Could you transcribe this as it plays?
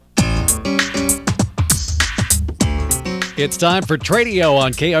It's time for Tradio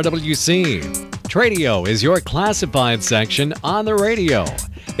on KRWC. Tradio is your classified section on the radio.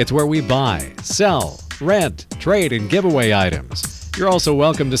 It's where we buy, sell, rent, trade, and give away items. You're also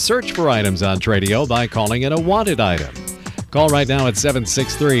welcome to search for items on Tradio by calling it a wanted item. Call right now at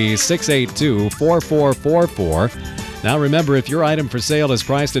 763-682-4444. Now remember, if your item for sale is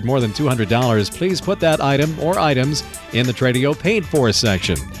priced at more than $200, please put that item or items in the Tradio Paid For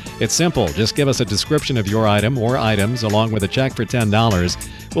section. It's simple. Just give us a description of your item or items along with a check for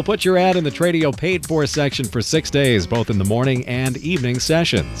 $10. We'll put your ad in the Tradio Paid For section for 6 days, both in the morning and evening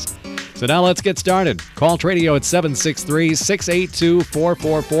sessions. So now let's get started. Call Tradio at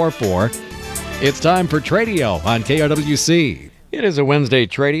 763-682-4444. It's time for Tradio on KRWC. It is a Wednesday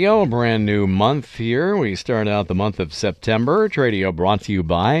Tradio, a brand new month here. We start out the month of September. Tradio brought to you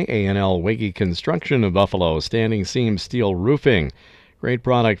by A&L Wiggy Construction of Buffalo, standing seam steel roofing. Great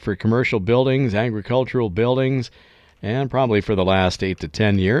product for commercial buildings, agricultural buildings, and probably for the last 8 to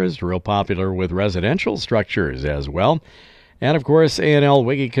 10 years, real popular with residential structures as well. And of course, A&L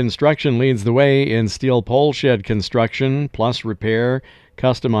Wiggy Construction leads the way in steel pole shed construction, plus repair,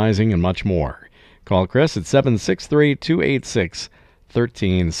 customizing, and much more. Call Chris at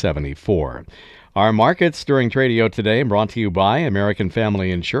 763-286-1374. Our markets during Tradio today brought to you by American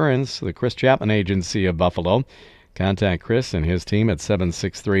Family Insurance, the Chris Chapman Agency of Buffalo. Contact Chris and his team at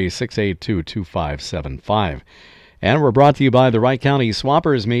 763-682-2575. And we're brought to you by the Wright County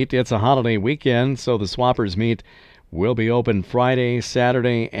Swappers Meet. It's a holiday weekend, so the Swappers Meet will be open Friday,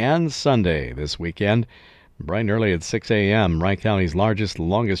 Saturday, and Sunday this weekend. Bright and early at 6 a.m., Wright County's largest,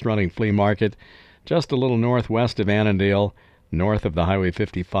 longest-running flea market, just a little northwest of Annandale, north of the Highway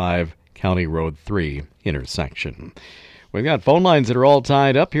 55, County Road 3 intersection. We've got phone lines that are all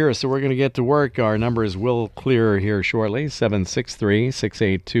tied up here, so we're going to get to work. Our numbers will clear here shortly,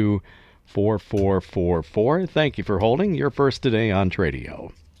 763-682-4444. Thank you for holding. You're first today on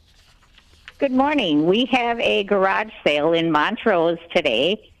Tradio. Good morning. We have a garage sale in Montrose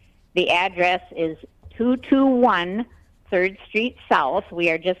today. The address is 221 3rd Street South. We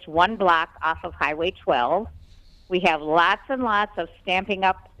are just one block off of Highway 12. We have lots and lots of Stampin'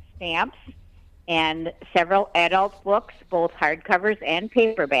 Up! Stamps and several adult books, both hardcovers and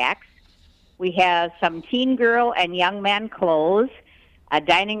paperbacks. We have some teen girl and young man clothes, a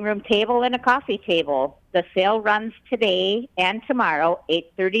dining room table, and a coffee table. The sale runs today and tomorrow,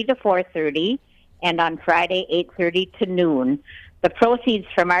 8:30 to 4:30, and on Friday, 8:30 to noon. The proceeds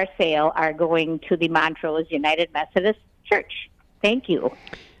from our sale are going to the Montrose United Methodist Church. Thank you.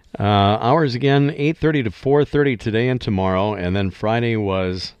 Hours again, 8:30 to 4:30 today and tomorrow, and then Friday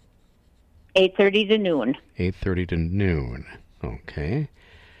was 8:30 to noon. 8:30 to noon. Okay.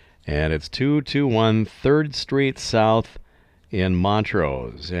 And it's 221 3rd Street South in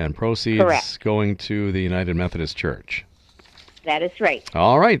Montrose, and proceeds Correct. going to the United Methodist Church. That is right.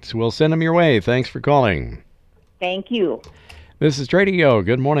 All right. We'll send them your way. Thanks for calling. Thank you. This is Tradio.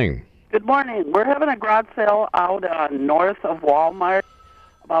 Good morning. Good morning. We're having a garage sale out north of Walmart,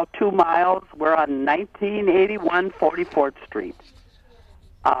 about 2 miles. We're on 1981 44th Street,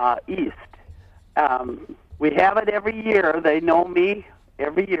 east. We have it every year. They know me.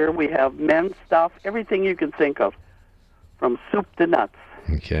 Every year we have men's stuff, everything you can think of, from soup to nuts.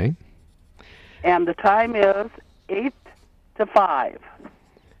 Okay. And the time is 8 to 5.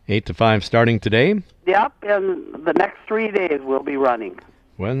 8 to 5 starting today? Yep, and the next 3 days we'll be running.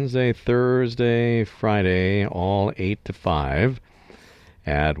 Wednesday, Thursday, Friday, all 8 to 5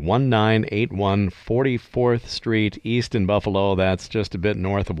 at 1981 44th Street, East in Buffalo. That's just a bit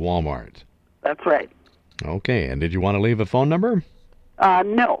north of Walmart. That's right. Okay, and did you want to leave a phone number?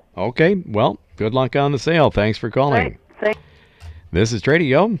 No. Okay, well, good luck on the sale. Thanks for calling. Thanks. This is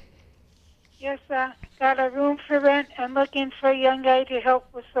Tradio. Yes, got a room for rent. I'm looking for a young guy to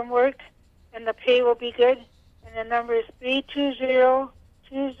help with some work, and the pay will be good. And the number is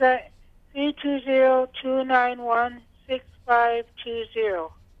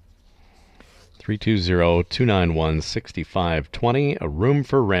 320-291-6520. 320-291-6520, a room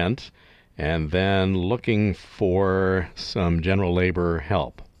for rent, and then looking for some general labor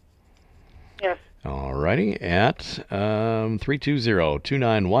help. Yes. All righty, at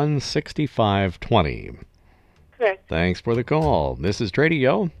 320-291-6520. Correct. Thanks for the call. This is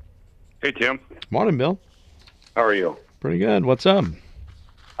Tradio. Hey, Tim. Morning, Bill. How are you? Pretty good. What's up?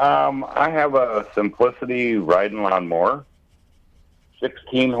 I have a Simplicity riding lawnmower,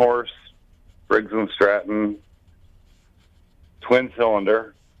 16-horse Briggs & Stratton, twin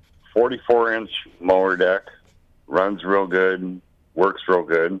cylinder, 44-inch mower deck, runs real good, works real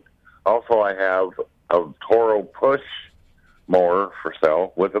good. Also, I have a Toro push mower for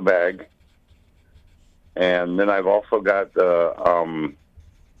sale with a bag. And then I've also got the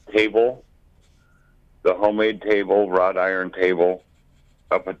table, the homemade table, wrought iron table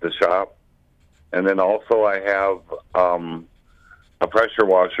up at the shop. And then also I have a pressure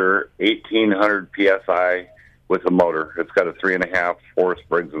washer, 1,800 PSI with a motor. It's got a 3.5 horse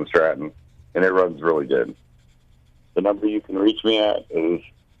Briggs & Stratton, and it runs really good. The number you can reach me at is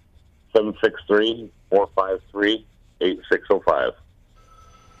 763-453-8605.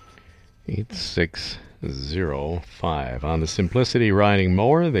 8605. On the Simplicity riding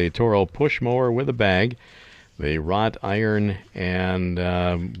mower, the Toro push mower with a bag, the wrought iron and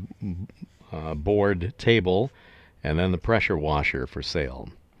board table, and then the pressure washer for sale.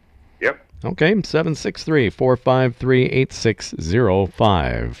 Yep. Okay,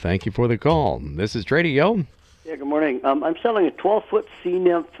 763-453-8605. Thank you for the call. This is Tradio. Yeah, good morning. I'm selling a 12-foot Sea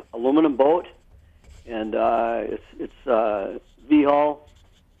Nymph aluminum boat, and it's V-hull,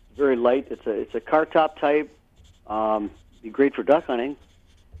 very light. It's a car top type. Be great for duck hunting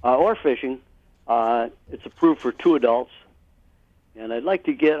or fishing. It's approved for 2 adults, and I'd like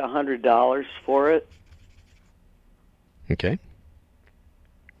to get $100 for it. Okay.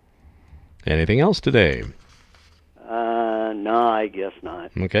 Anything else today? No, I guess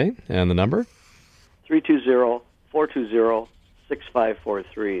not. Okay, and the number?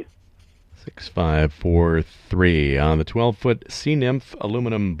 320-420-6543. 6543 on the 12-foot Sea Nymph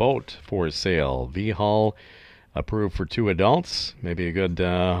aluminum boat for sale. V-hull approved for 2 adults. Maybe a good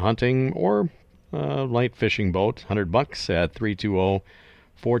hunting or light fishing boat. $100 at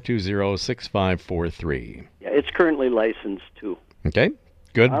 320-420-6543. Yeah, it's currently licensed too. Okay,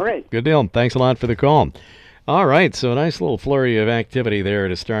 good. All right. Good deal. Thanks a lot for the call. All right, so a nice little flurry of activity there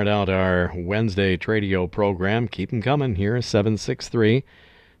to start out our Wednesday Tradio program. Keep them coming here.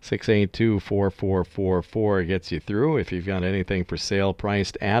 763-682-4444 gets you through. If you've got anything for sale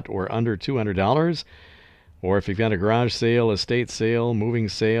priced at or under $200, or if you've got a garage sale, estate sale, moving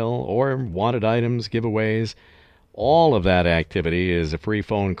sale, or wanted items, giveaways, all of that activity is a free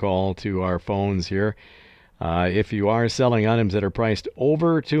phone call to our phones here. If you are selling items that are priced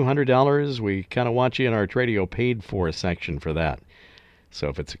over $200, we kind of want you in our Tradio paid for section for that. So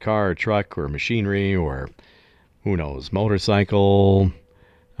if it's a car or truck or machinery or, who knows, motorcycle,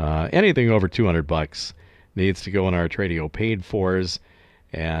 anything over $200 needs to go in our Tradio paid fors.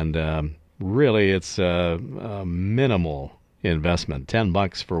 And really, it's a minimal investment,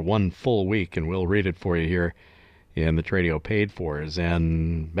 $10 for 1 full week, and we'll read it for you here in the Tradio paid fors.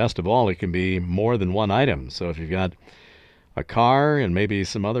 And best of all, it can be more than one item. So if you've got a car and maybe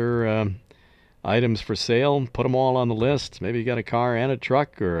some other items for sale, put them all on the list. Maybe you got a car and a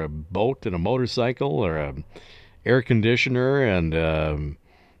truck, or a boat and a motorcycle, or a air conditioner and a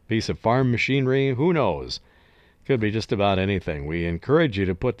piece of farm machinery. Who knows? Could be just about anything. We encourage you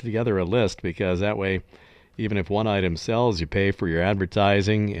to put together a list, because that way, even if one item sells, you pay for your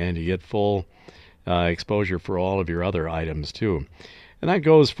advertising and you get full exposure for all of your other items too. And that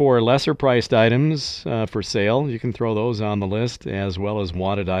goes for lesser priced items for sale. You can throw those on the list, as well as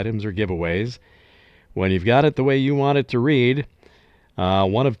wanted items or giveaways. When you've got it the way you want it to read,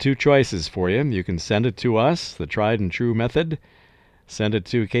 one of 2 choices for you. You can send it to us, the tried and true method. Send it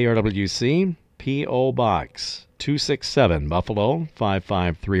to KRWC, P.O. Box 267, Buffalo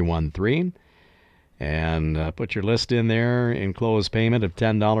 55313. And put your list in there, enclose payment of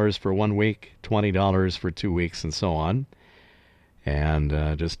 $10 for 1 week, $20 for 2 weeks, and so on.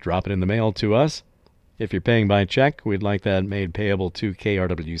 And just drop it in the mail to us. If you're paying by check, we'd like that made payable to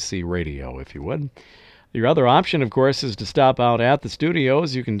KRWC Radio, if you would. Your other option, of course, is to stop out at the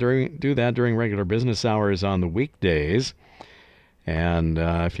studios. You can do that during regular business hours on the weekdays. And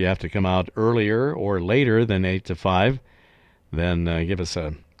if you have to come out earlier or later than 8 to 5, then give us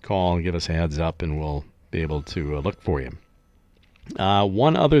a call, give us a heads up, and we'll be able to look for you.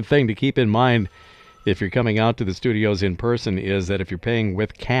 One other thing to keep in mind if you're coming out to the studios in person is that if you're paying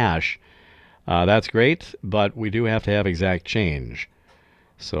with cash, that's great, but we do have to have exact change.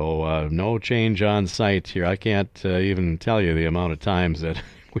 So no change on site here. I can't even tell you the amount of times that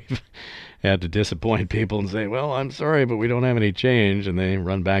we've had to disappoint people and say, well, I'm sorry, but we don't have any change, and they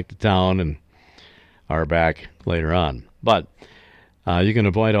run back to town and are back later on. But you can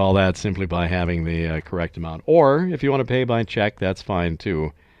avoid all that simply by having the correct amount. Or if you want to pay by check, that's fine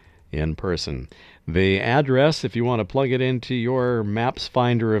too, in person. The address, if you want to plug it into your Maps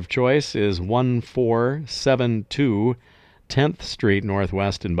Finder of choice, is 1472 10th Street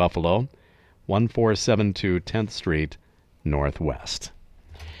Northwest in Buffalo. 1472 10th Street Northwest.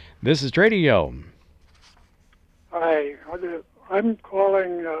 This is Tradio. Hi, I'm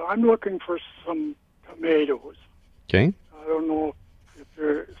calling. I'm looking for some tomatoes. Okay. I don't know if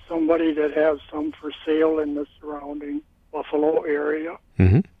there's some somebody that has some for sale in the surrounding Buffalo area.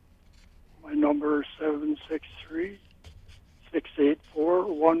 Mm-hmm. My number is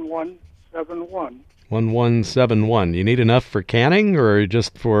 763-684-1171. 1171. You need enough for canning or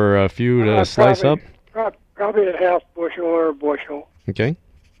just for a few to slice up? Probably a half bushel or a bushel. Okay.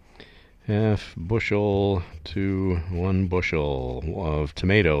 Half bushel to 1 bushel of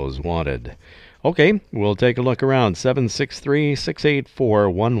tomatoes wanted. Okay, we'll take a look around.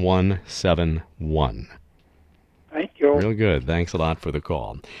 763-684-1171. Thank you. Real good. Thanks a lot for the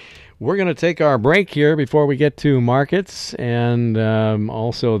call. We're going to take our break here before we get to markets and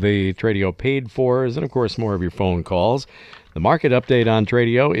also the Tradio paid fors and, of course, more of your phone calls. The market update on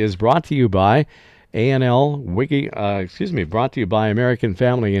Tradio is brought to you by brought to you by American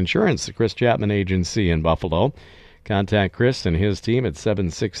Family Insurance, the Chris Chapman Agency in Buffalo. Contact Chris and his team at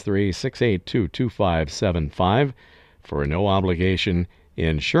 763-682-2575 for a no-obligation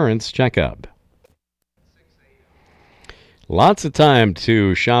insurance checkup. Lots of time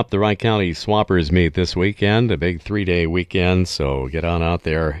to shop the Wright County Swappers meet this weekend, a big 3-day weekend, so get on out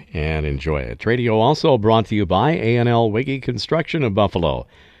there and enjoy it. Tradio also brought to you by A&L Wiggy Construction of Buffalo.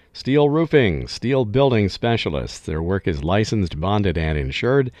 Steel roofing, steel building specialists. Their work is licensed, bonded, and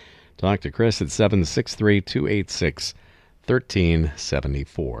insured. Talk to Chris at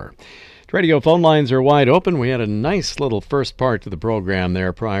 763-286-1374. Tradio phone lines are wide open. We had a nice little first part to the program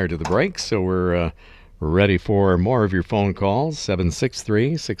there prior to the break, so we're ready for more of your phone calls.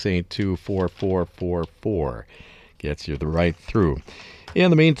 763-682-4444 gets you right through. In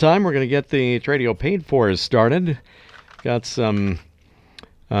the meantime, we're going to get the Tradio paid fors started. Got some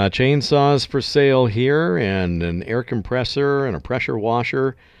chainsaws for sale here and an air compressor and a pressure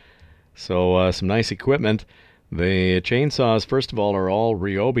washer. So some nice equipment. The chainsaws, first of all, are all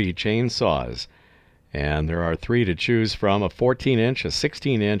Ryobi chainsaws. And there are 3 to choose from, a 14-inch, a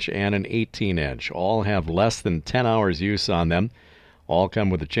 16-inch, and an 18-inch. All have less than 10 hours use on them. All come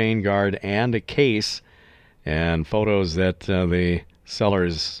with a chain guard and a case. And photos that the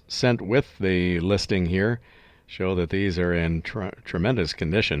sellers sent with the listing here show that these are in tremendous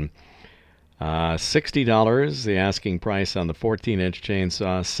condition. $60, the asking price on the 14-inch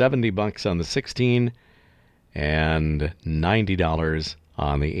chainsaw, $70 on the 16, and $90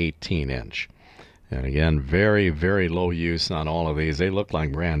 on the 18-inch. And again, very, very low use on all of these. They look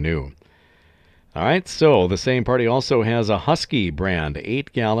like brand new. All right, so the same party also has a Husky brand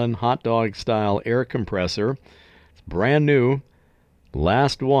 8-gallon hot dog style air compressor. It's brand new.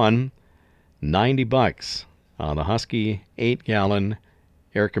 Last one, $90 on the Husky 8-gallon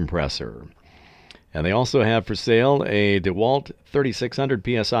air compressor. And they also have for sale a DeWalt 3600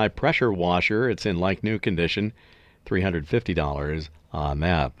 PSI pressure washer. It's in like new condition, $350 on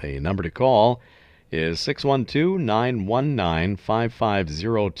that. The number to call is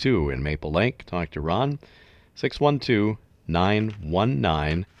 612-919-5502 in Maple Lake. Talk to Ron,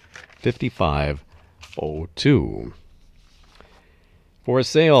 612-919-5502. For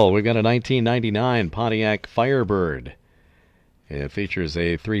sale, we've got a 1999 Pontiac Firebird. It features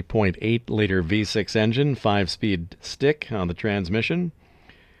a 3.8-liter V6 engine, 5-speed stick on the transmission.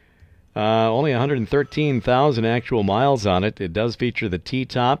 Only 113,000 actual miles on it. It does feature the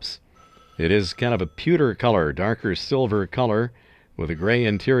T-tops. It is kind of a pewter color, darker silver color with a gray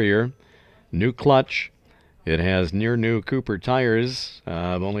interior. New clutch. It has near-new Cooper tires,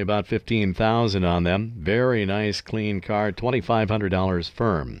 only about 15,000 on them. Very nice, clean car, $2,500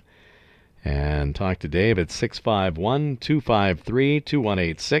 firm. And talk to Dave at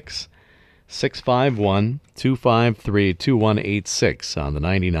 651-253-2186. 651-253-2186 on the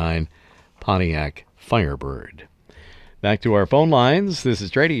 99 Pontiac Firebird. Back to our phone lines. This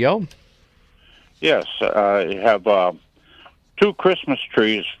is Tradio. Yes, I have 2 Christmas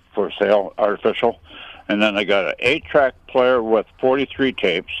trees for sale, artificial, and then I got an 8-track player with 43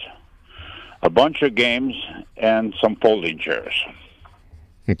 tapes, a bunch of games, and some folding chairs.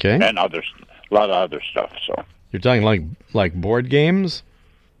 Okay. And a lot of other stuff. So you're talking like board games?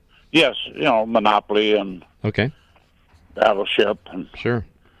 Yes, Monopoly and okay, Battleship and sure.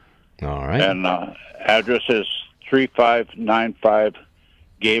 All right. And address is 3595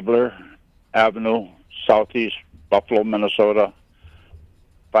 Gabler Avenue, Southeast Buffalo, Minnesota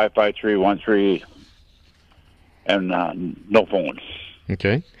 55313, and no phone.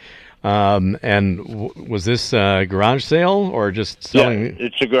 Okay. And was this a garage sale or just selling? Yeah,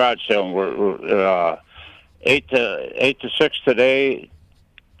 it's a garage sale. We're 8 to 6 today,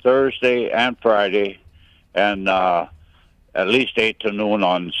 Thursday and Friday, and at least 8 to noon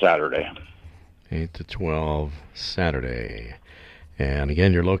on Saturday. 8 to 12 Saturday. And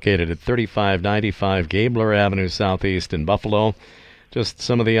again, you're located at 3595 Gabler Avenue Southeast in Buffalo. Just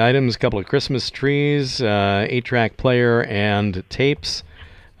some of the items, a couple of Christmas trees, 8-track player and tapes,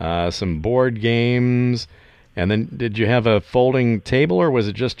 some board games, and then did you have a folding table or was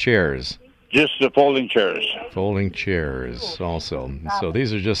it just chairs? Just the folding chairs. Folding chairs also. So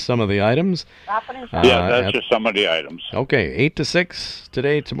these are just some of the items. Yeah, that's just some of the items. Okay, 8 to 6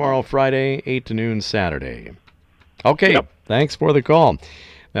 today, tomorrow, Friday, 8 to noon Saturday. Okay, Thanks for the call.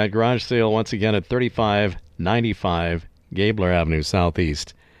 That garage sale once again at 3595 Gabler Avenue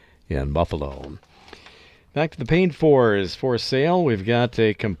Southeast in Buffalo. Back to the paid fors for sale. We've got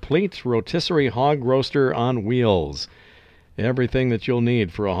a complete rotisserie hog roaster on wheels. Everything that you'll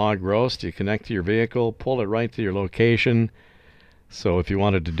need for a hog roast. You connect to your vehicle, pull it right to your location. So if you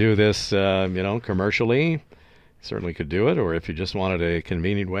wanted to do this, commercially, you certainly could do it. Or if you just wanted a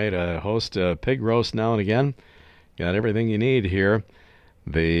convenient way to host a pig roast now and again, got everything you need here.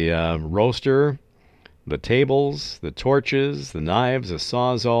 The roaster, the tables, the torches, the knives, a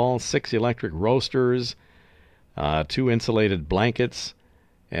Sawzall, 6 electric roasters, 2 insulated blankets,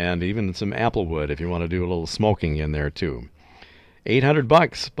 and even some apple wood if you want to do a little smoking in there too.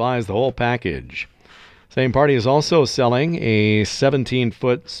 $800 buys the whole package. Same party is also selling a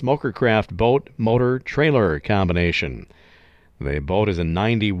 17-foot Smokercraft boat motor trailer combination. The boat is a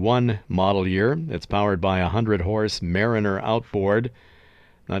 91 model year. It's powered by a 100-horse Mariner outboard.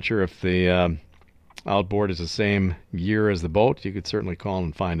 Not sure if the outboard is the same year as the boat. You could certainly call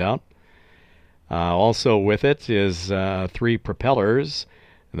and find out. Also with it is 3 propellers,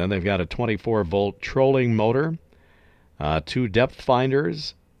 and then they've got a 24-volt trolling motor, 2 depth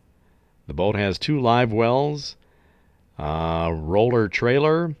finders. The boat has 2 live wells, roller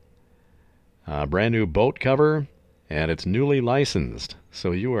trailer, brand new boat cover, and it's newly licensed.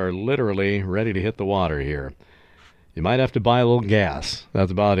 So you are literally ready to hit the water here. You might have to buy a little gas.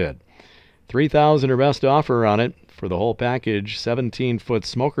 That's about it. $3,000 or best offer on it for the whole package. 17-foot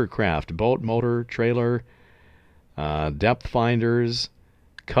Smokercraft boat motor trailer, depth finders,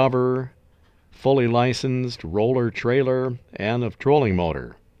 cover, fully licensed roller trailer, and a trolling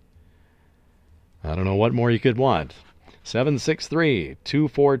motor. I don't know what more you could want.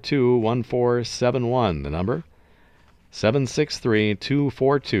 763-242-1471, the number.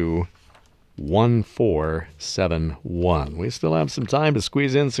 763-242-1471. We still have some time to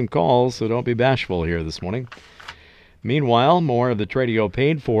squeeze in some calls, so don't be bashful here this morning. Meanwhile, more of the Tradio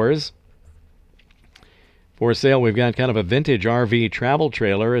paid fors. For sale, we've got kind of a vintage RV travel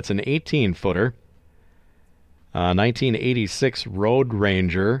trailer. It's an 18-footer, 1986 Road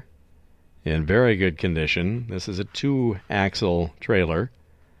Ranger in very good condition. This is a 2-axle trailer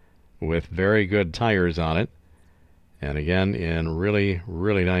with very good tires on it. And again, in really,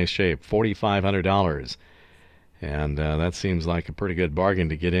 really nice shape. $4,500. And that seems like a pretty good bargain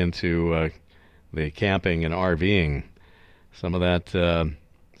to get into the camping and RVing. Some of that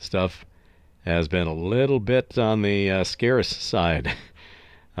stuff has been a little bit on the scarce side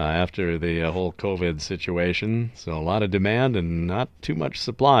after the whole COVID situation. So a lot of demand and not too much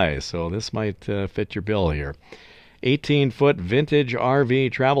supply. So this might fit your bill here. 18-foot vintage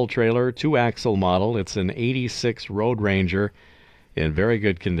RV travel trailer, 2-axle model. It's an 86 Road Ranger in very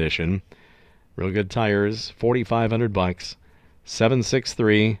good condition. Real good tires, $4,500.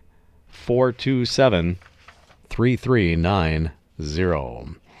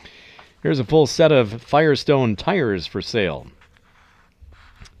 763-427-3390. Here's a full set of Firestone tires for sale.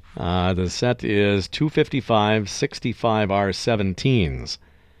 The set is 255 65R17s.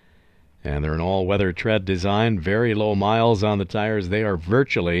 And they're an all-weather tread design, very low miles on the tires. They are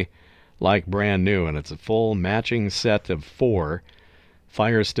virtually like brand new, and it's a full matching set of 4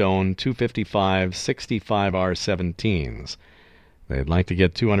 Firestone 255 65R17s. They'd like to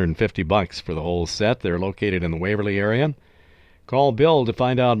get $250 for the whole set. They're located in the Waverly area. Call Bill to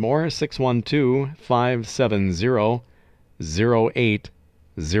find out more,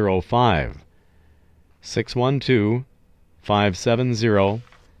 612-570-0805. 612-570-0805.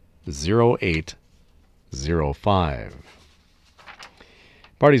 0805.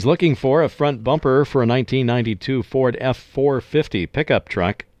 Party's looking for a front bumper for a 1992 Ford F450 pickup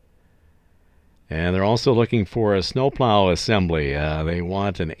truck. And they're also looking for a snowplow assembly. They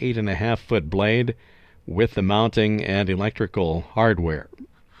want an 8.5-foot blade with the mounting and electrical hardware.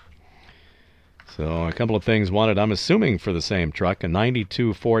 So a couple of things wanted, I'm assuming, for the same truck, a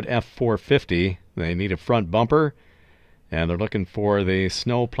 92 Ford F450. They need a front bumper. And they're looking for the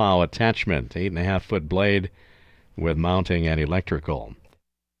snowplow attachment, 8.5-foot blade with mounting and electrical.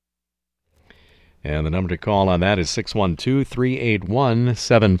 And the number to call on that is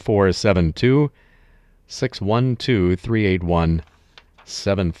 612-381-7472.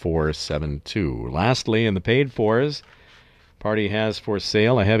 612-381-7472. Lastly, in the paid fors, Party has for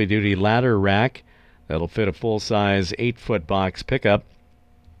sale a heavy-duty ladder rack that'll fit a full-size 8-foot box pickup.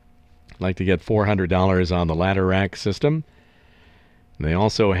 I'd like to get $400 on the ladder rack system. They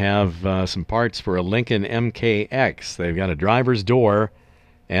also have some parts for a Lincoln MKX. They've got a driver's door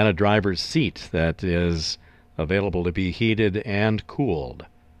and a driver's seat that is available to be heated and cooled.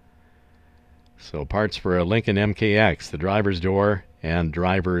 So parts for a Lincoln MKX, the driver's door and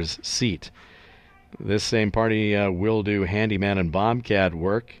driver's seat. This same party will do handyman and bobcat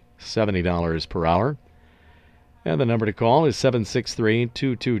work, $70 per hour. And the number to call is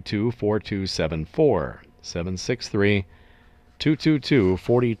 763-222-4274.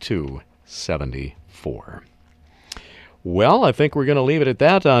 763-222-4274. Well, I think we're going to leave it at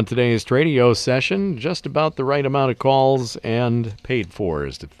that on today's Tradio session. Just about the right amount of calls and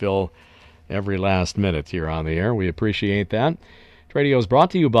paid-fors to fill every last minute here on the air. We appreciate that. Tradio is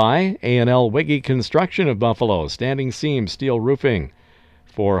brought to you by A&L Wiggy Construction of Buffalo, standing seam steel roofing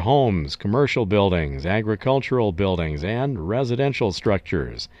for homes, commercial buildings, agricultural buildings, and residential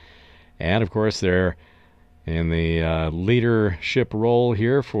structures. And, of course, they're in the leadership role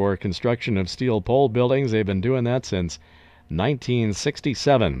here for construction of steel pole buildings. They've been doing that since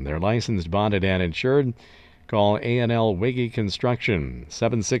 1967. They're licensed, bonded, and insured. Call A&L Wiggy Construction,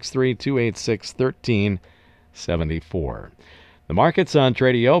 763-286-1374. The Markets on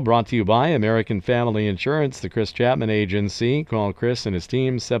Tradio brought to you by American Family Insurance, the Chris Chapman Agency. Call Chris and his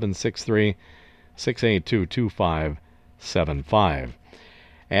team, 763-682-2575.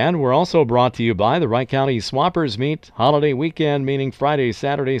 And we're also brought to you by the Wright County Swappers Meet holiday weekend, meaning Friday,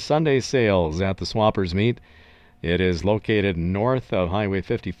 Saturday, Sunday sales at the Swappers Meet. It is located north of Highway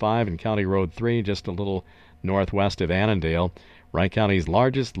 55 and County Road 3, just a little northwest of Annandale. Wright County's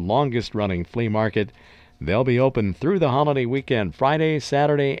largest, longest-running flea market. They'll be open through the holiday weekend, Friday,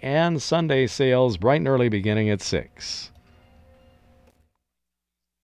 Saturday, and Sunday sales, bright and early, beginning at 6.